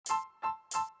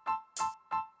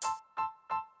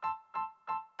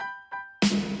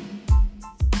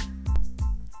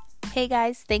Hey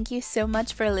guys, thank you so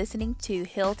much for listening to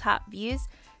Hilltop Views.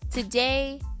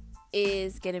 Today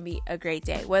is going to be a great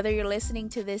day. Whether you're listening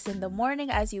to this in the morning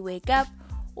as you wake up,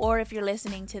 or if you're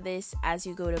listening to this as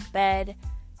you go to bed,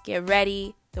 get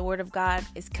ready. The Word of God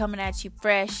is coming at you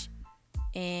fresh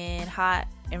and hot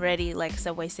and ready like a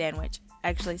Subway sandwich.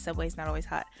 Actually, Subway's not always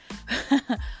hot.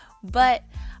 But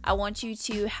I want you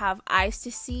to have eyes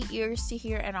to see, ears to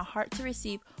hear, and a heart to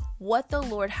receive what the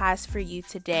Lord has for you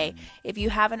today. If you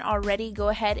haven't already, go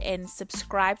ahead and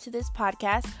subscribe to this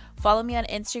podcast. Follow me on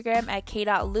Instagram at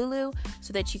k.lulu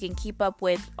so that you can keep up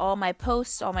with all my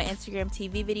posts, all my Instagram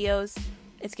TV videos.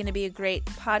 It's going to be a great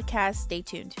podcast. Stay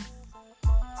tuned.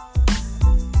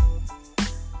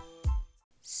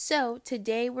 So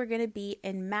today we're going to be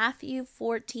in Matthew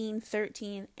 14,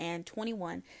 13, and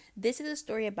 21. This is a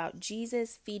story about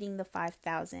Jesus feeding the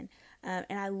 5,000. And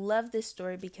I love this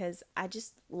story because I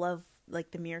just love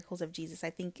the miracles of Jesus.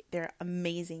 I think they're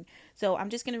amazing. So I'm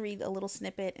just going to read a little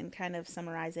snippet and kind of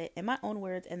summarize it in my own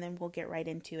words, and then we'll get right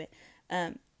into it.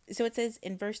 So it says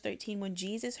in verse 13, when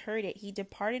Jesus heard it, he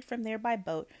departed from there by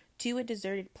boat to a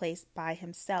deserted place by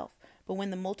himself. But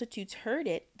when the multitudes heard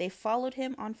it, they followed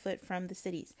him on foot from the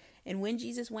cities. And when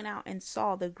Jesus went out and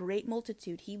saw the great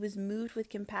multitude, he was moved with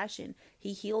compassion.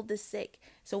 He healed the sick.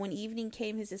 So when evening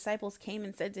came, his disciples came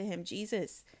and said to him,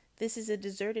 Jesus, this is a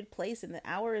deserted place and the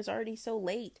hour is already so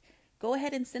late. Go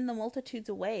ahead and send the multitudes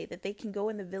away that they can go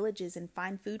in the villages and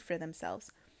find food for themselves.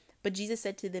 But Jesus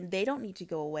said to them, they don't need to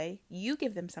go away. You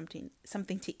give them something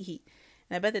to eat.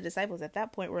 And I bet the disciples at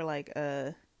that point were like,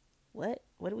 what?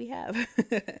 What do we have?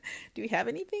 Do we have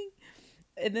anything?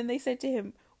 And then they said to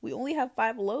him, we only have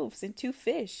 5 loaves and 2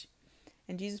 fish.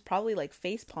 And Jesus probably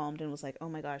face palmed and was like, oh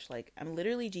my gosh, I'm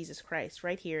literally Jesus Christ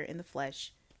right here in the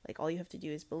flesh. All you have to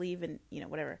do is believe and,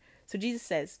 whatever. So Jesus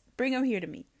says, bring them here to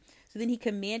me. So then he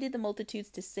commanded the multitudes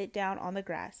to sit down on the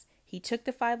grass. He took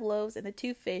the 5 loaves and the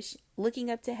 2 fish,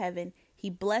 looking up to heaven, he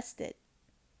blessed it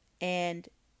and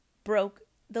broke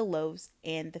the loaves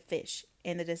and the fish.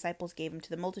 And the disciples gave them to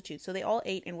the multitude. So they all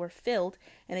ate and were filled,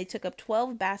 and they took up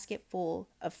 12 basketful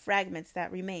of fragments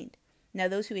that remained. Now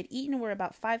those who had eaten were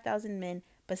about 5,000 men,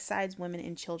 besides women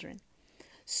and children.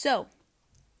 So,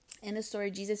 in the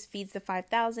story, Jesus feeds the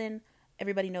 5,000.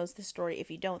 Everybody knows the story. If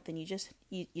you don't, then you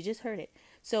just heard it.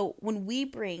 So when we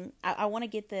bring, I want to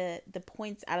get the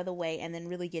points out of the way and then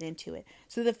really get into it.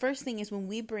 So the first thing is when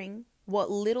we bring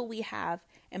what little we have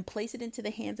and place it into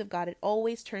the hands of God, it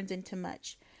always turns into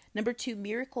much. Number 2,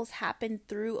 miracles happen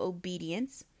through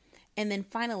obedience. And then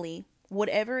finally,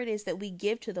 whatever it is that we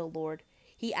give to the Lord,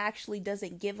 he actually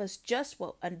doesn't give us just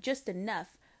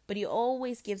enough, but he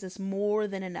always gives us more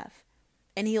than enough.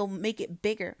 And he'll make it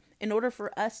bigger in order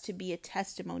for us to be a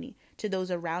testimony to those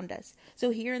around us. So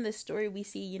here in this story, we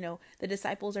see, the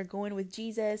disciples are going with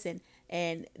Jesus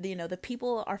and the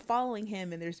people are following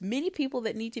him, and there's many people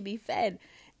that need to be fed.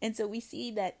 And so we see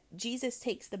that Jesus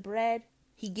takes the bread,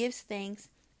 he gives thanks,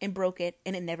 and broke it,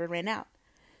 and it never ran out.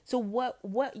 So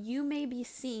what you may be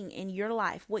seeing in your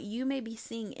life, what you may be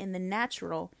seeing in the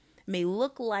natural may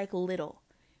look like little.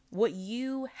 What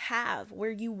you have,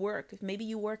 where you work, maybe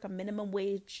you work a minimum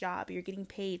wage job, you're getting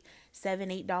paid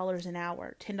 $7, $8 an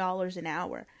hour, $10 an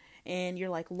hour. And you're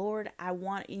like, Lord,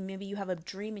 maybe you have a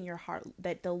dream in your heart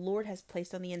that the Lord has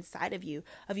placed on the inside of you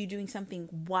doing something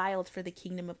wild for the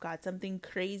kingdom of God, something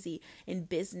crazy in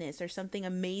business or something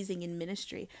amazing in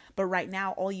ministry. But right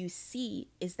now, all you see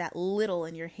is that little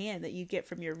in your hand that you get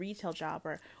from your retail job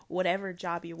or whatever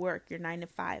job you work, your 9 to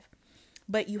 5.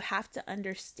 But you have to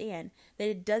understand that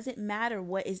it doesn't matter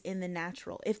what is in the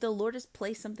natural. If the Lord has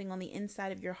placed something on the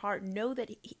inside of your heart, know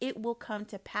that it will come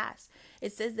to pass.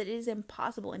 It says that it is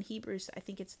impossible in Hebrews, I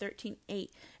think it's 13:8.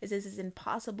 It says it's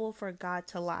impossible for God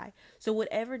to lie. So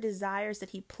whatever desires that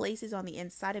he places on the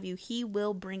inside of you, he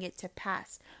will bring it to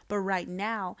pass. But right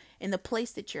now, in the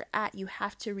place that you're at, you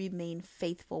have to remain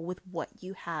faithful with what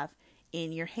you have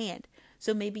in your hand.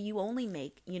 So maybe you only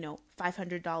make,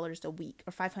 $500 a week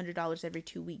or $500 every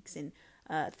 2 weeks and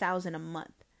 $1,000 a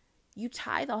month. You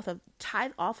tithe off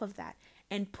of that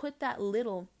and put that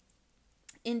little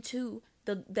into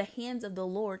the hands of the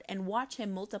Lord and watch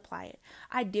him multiply it.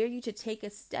 I dare you to take a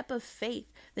step of faith.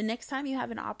 The next time you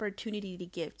have an opportunity to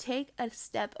give, take a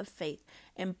step of faith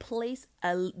and place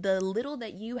the little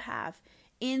that you have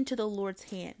into the Lord's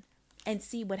hand. And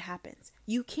see what happens.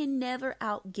 You can never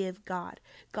outgive God.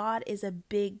 God is a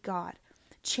big God.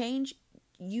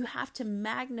 You have to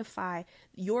magnify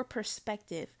your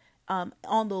perspective on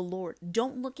the Lord.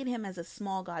 Don't look at him as a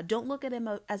small God. Don't look at him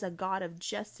as a God of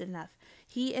just enough.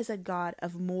 He is a God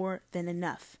of more than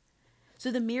enough. So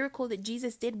the miracle that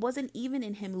Jesus did wasn't even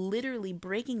in him literally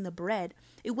breaking the bread.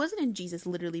 It wasn't in Jesus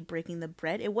literally breaking the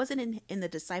bread. It wasn't in the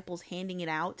disciples handing it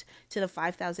out to the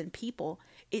 5,000 people.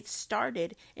 It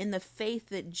started in the faith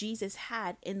that Jesus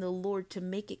had in the Lord to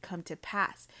make it come to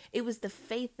pass. It was the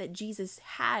faith that Jesus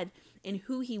had in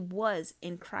who he was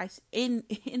in Christ, in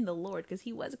the Lord, because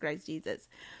he was Christ Jesus.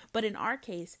 But in our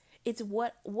case, it's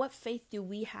what faith do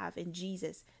we have in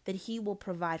Jesus that he will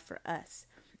provide for us?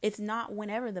 It's not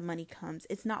whenever the money comes.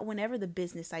 It's not whenever the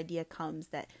business idea comes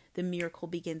that the miracle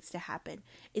begins to happen.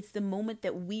 It's the moment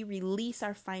that we release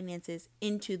our finances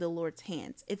into the Lord's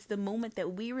hands. It's the moment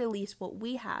that we release what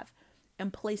we have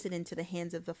and place it into the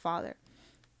hands of the Father.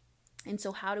 And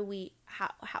so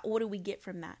what do we get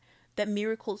from that? That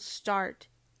miracles start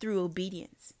through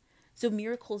obedience. So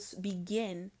miracles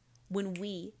begin when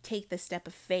we take the step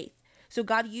of faith. So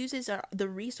God uses the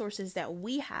resources that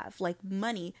we have, like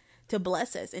money, to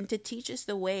bless us and to teach us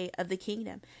the way of the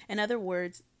kingdom. In other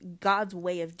words, God's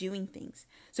way of doing things.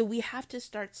 So we have to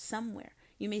start somewhere.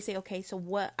 You may say, okay, so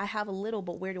what? I have a little,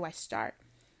 but where do I start?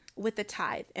 With the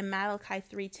tithe. In Malachi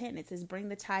 3:10, it says, bring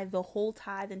the tithe, the whole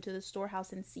tithe, into the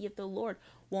storehouse and see if the Lord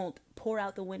won't pour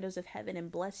out the windows of heaven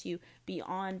and bless you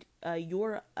beyond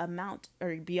your amount,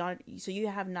 or beyond, so you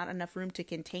have not enough room to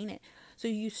contain it. So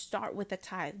you start with the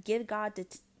tithe. Give God the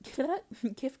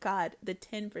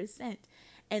 10%,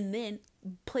 and then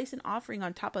place an offering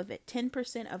on top of it.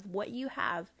 10% of what you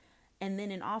have, and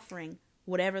then an offering,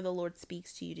 whatever the Lord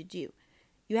speaks to you to do.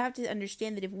 You have to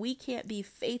understand that if we can't be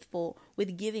faithful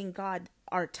with giving God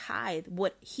our tithe,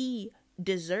 what he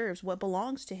deserves, what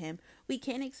belongs to him, we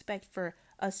can't expect for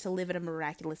us to live at a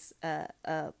miraculous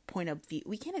point of view.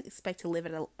 We can't expect to live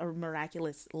at a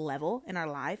miraculous level in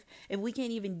our life. If we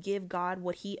can't even give God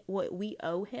what we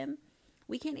owe him,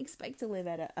 we can't expect to live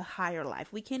at a higher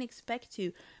life. We can't expect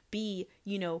to be,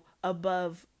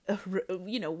 above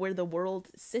where the world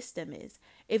system is,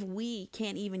 if we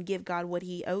can't even give God what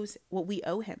we owe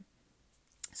him.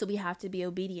 So we have to be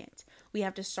obedient. We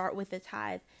have to start with the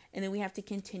tithe, and then we have to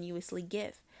continuously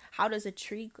give. How does a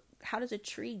tree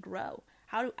grow?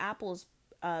 How do apples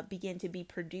begin to be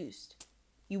produced?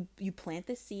 You plant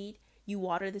the seed. You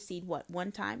water the seed,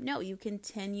 one time? No, you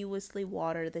continuously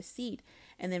water the seed.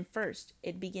 And then first,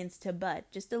 it begins to bud,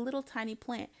 just a little tiny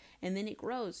plant. And then it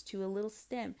grows to a little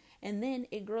stem. And then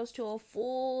it grows to a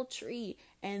full tree.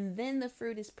 And then the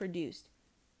fruit is produced.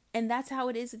 And that's how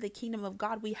it is in the kingdom of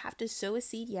God. We have to sow a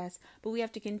seed, yes, but we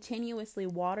have to continuously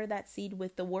water that seed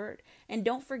with the word. And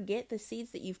don't forget the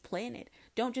seeds that you've planted.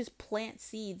 Don't just plant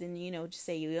seeds and, just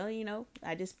say,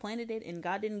 I just planted it and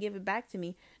God didn't give it back to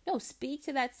me. No, speak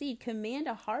to that seed. Command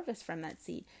a harvest from that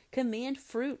seed. Command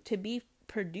fruit to be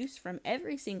produced from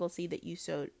every single seed that you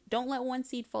sowed. Don't let one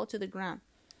seed fall to the ground.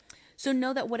 So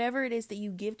know that whatever it is that you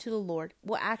give to the Lord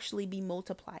will actually be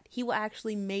multiplied. He will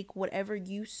actually make whatever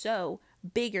you sow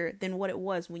bigger than what it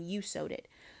was when you sowed it.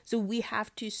 So we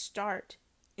have to start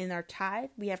in our tithe.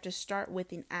 We have to start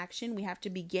with an action. We have to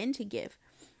begin to give,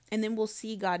 and then we'll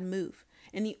see God move.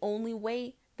 And the only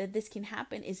way that this can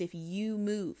happen is if you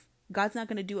move. God's not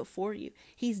going to do it for you.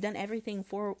 He's done everything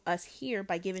for us here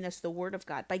by giving us the word of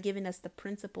God, by giving us the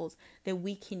principles that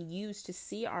we can use to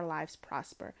see our lives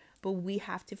prosper. But we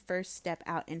have to first step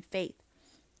out in faith.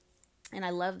 And I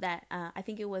love that. I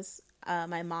think it was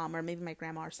my mom or maybe my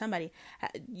grandma or somebody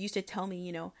used to tell me,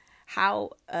 how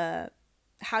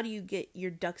do you get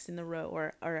your ducks in the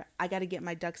row, or I got to get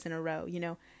my ducks in a row.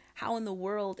 How in the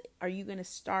world are you going to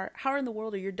start? How in the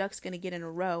world are your ducks going to get in a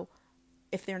row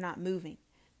if they're not moving?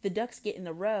 The ducks get in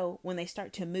the row when they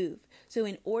start to move. So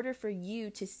in order for you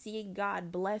to see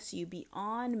God bless you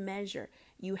beyond measure,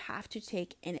 you have to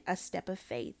take a step of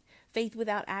faith. Faith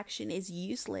without action is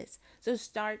useless. So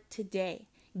start today.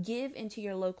 Give into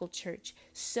your local church.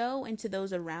 Sow into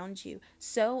those around you.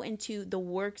 Sow into the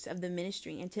works of the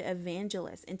ministry, into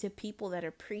evangelists, into people that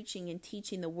are preaching and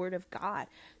teaching the word of God.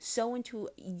 Sow into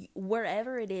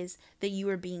wherever it is that you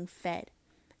are being fed.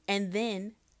 And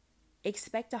then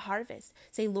expect a harvest.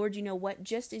 Say, Lord, you know what?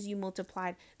 Just as you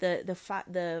multiplied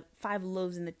the 5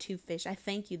 loaves and the 2 fish, I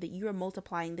thank you that you are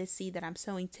multiplying this seed that I'm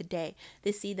sowing today,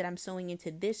 this seed that I'm sowing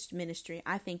into this ministry.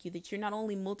 I thank you that you're not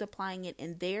only multiplying it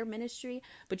in their ministry,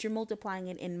 but you're multiplying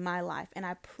it in my life. And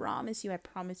I promise you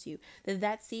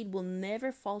that seed will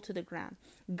never fall to the ground.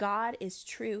 God is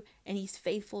true and he's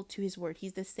faithful to his word.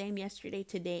 He's the same yesterday,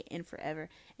 today, and forever.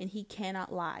 And he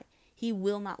cannot lie. He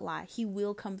will not lie. He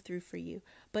will come through for you.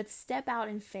 But step out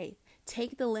in faith.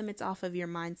 Take the limits off of your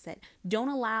mindset. Don't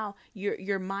allow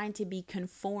your mind to be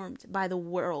conformed by the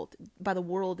world and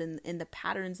the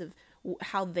patterns of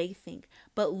how they think,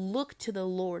 but look to the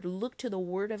Lord, look to the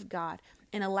word of God,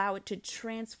 and allow it to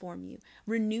transform you.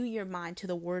 Renew your mind to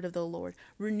the word of the Lord.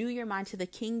 Renew your mind to the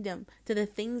kingdom, to the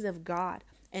things of God,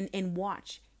 and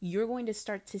watch. You're going to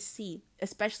start to see,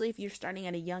 especially if you're starting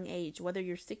at a young age, whether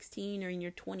you're 16 or in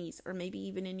your 20s, or maybe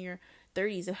even in your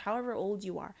 30s, or however old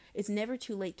you are. It's never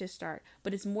too late to start,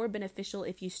 but it's more beneficial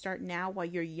if you start now while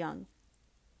you're young.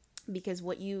 Because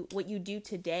what you do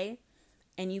today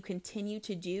and you continue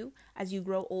to do as you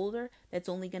grow older, that's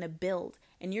only going to build.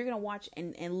 And you're going to watch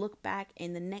and look back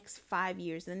in the next 5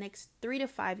 years, the next 3 to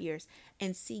 5 years,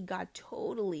 and see God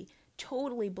totally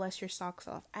bless your socks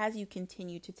off as you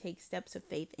continue to take steps of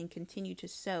faith and continue to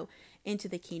sow into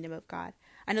the kingdom of God.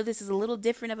 I know this is a little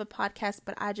different of a podcast,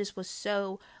 but I just was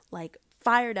so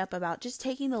fired up about just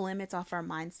taking the limits off our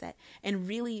mindset and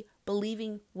really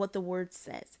believing what the word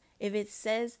says. If it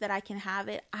says that I can have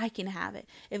it, I can have it.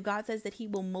 If God says that he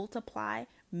will multiply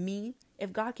me,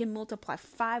 if God can multiply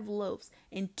 5 loaves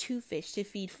and 2 fish to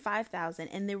feed 5,000,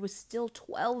 and there was still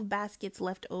 12 baskets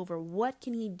left over, what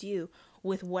can he do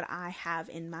with what I have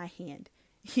in my hand?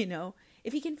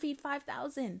 If he can feed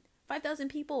 5,000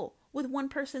 people with one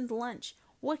person's lunch,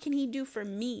 what can he do for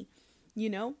me?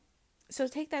 So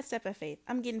take that step of faith.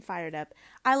 I'm getting fired up.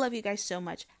 I love you guys so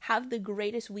much. Have the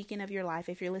greatest weekend of your life.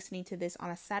 If you're listening to this on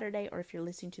a Saturday, or if you're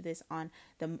listening to this on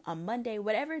a Monday,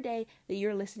 whatever day that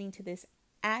you're listening to this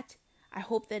at, I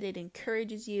hope that it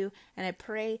encourages you, and I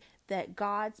pray that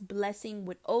God's blessing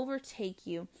would overtake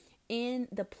you in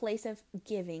the place of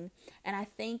giving. And I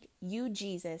thank you,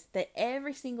 Jesus, that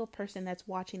every single person that's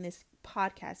watching this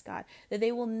podcast, God, that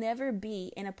they will never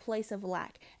be in a place of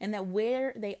lack, and that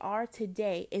where they are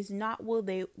today is not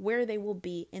where they will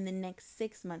be in the next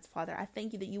 6 months, Father. I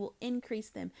thank you that you will increase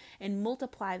them and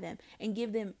multiply them and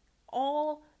give them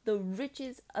all the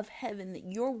riches of heaven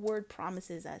that your word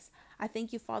promises us. I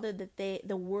thank you, Father, that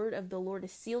the word of the Lord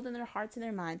is sealed in their hearts and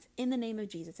their minds in the name of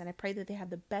Jesus. And I pray that they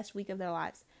have the best week of their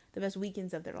lives, the best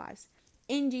weekends of their lives.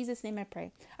 In Jesus' name I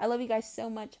pray. I love you guys so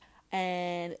much.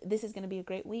 And this is going to be a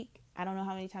great week. I don't know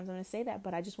how many times I'm going to say that,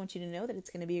 but I just want you to know that it's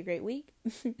going to be a great week.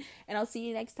 And I'll see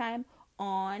you next time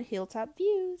on Hilltop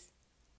Views.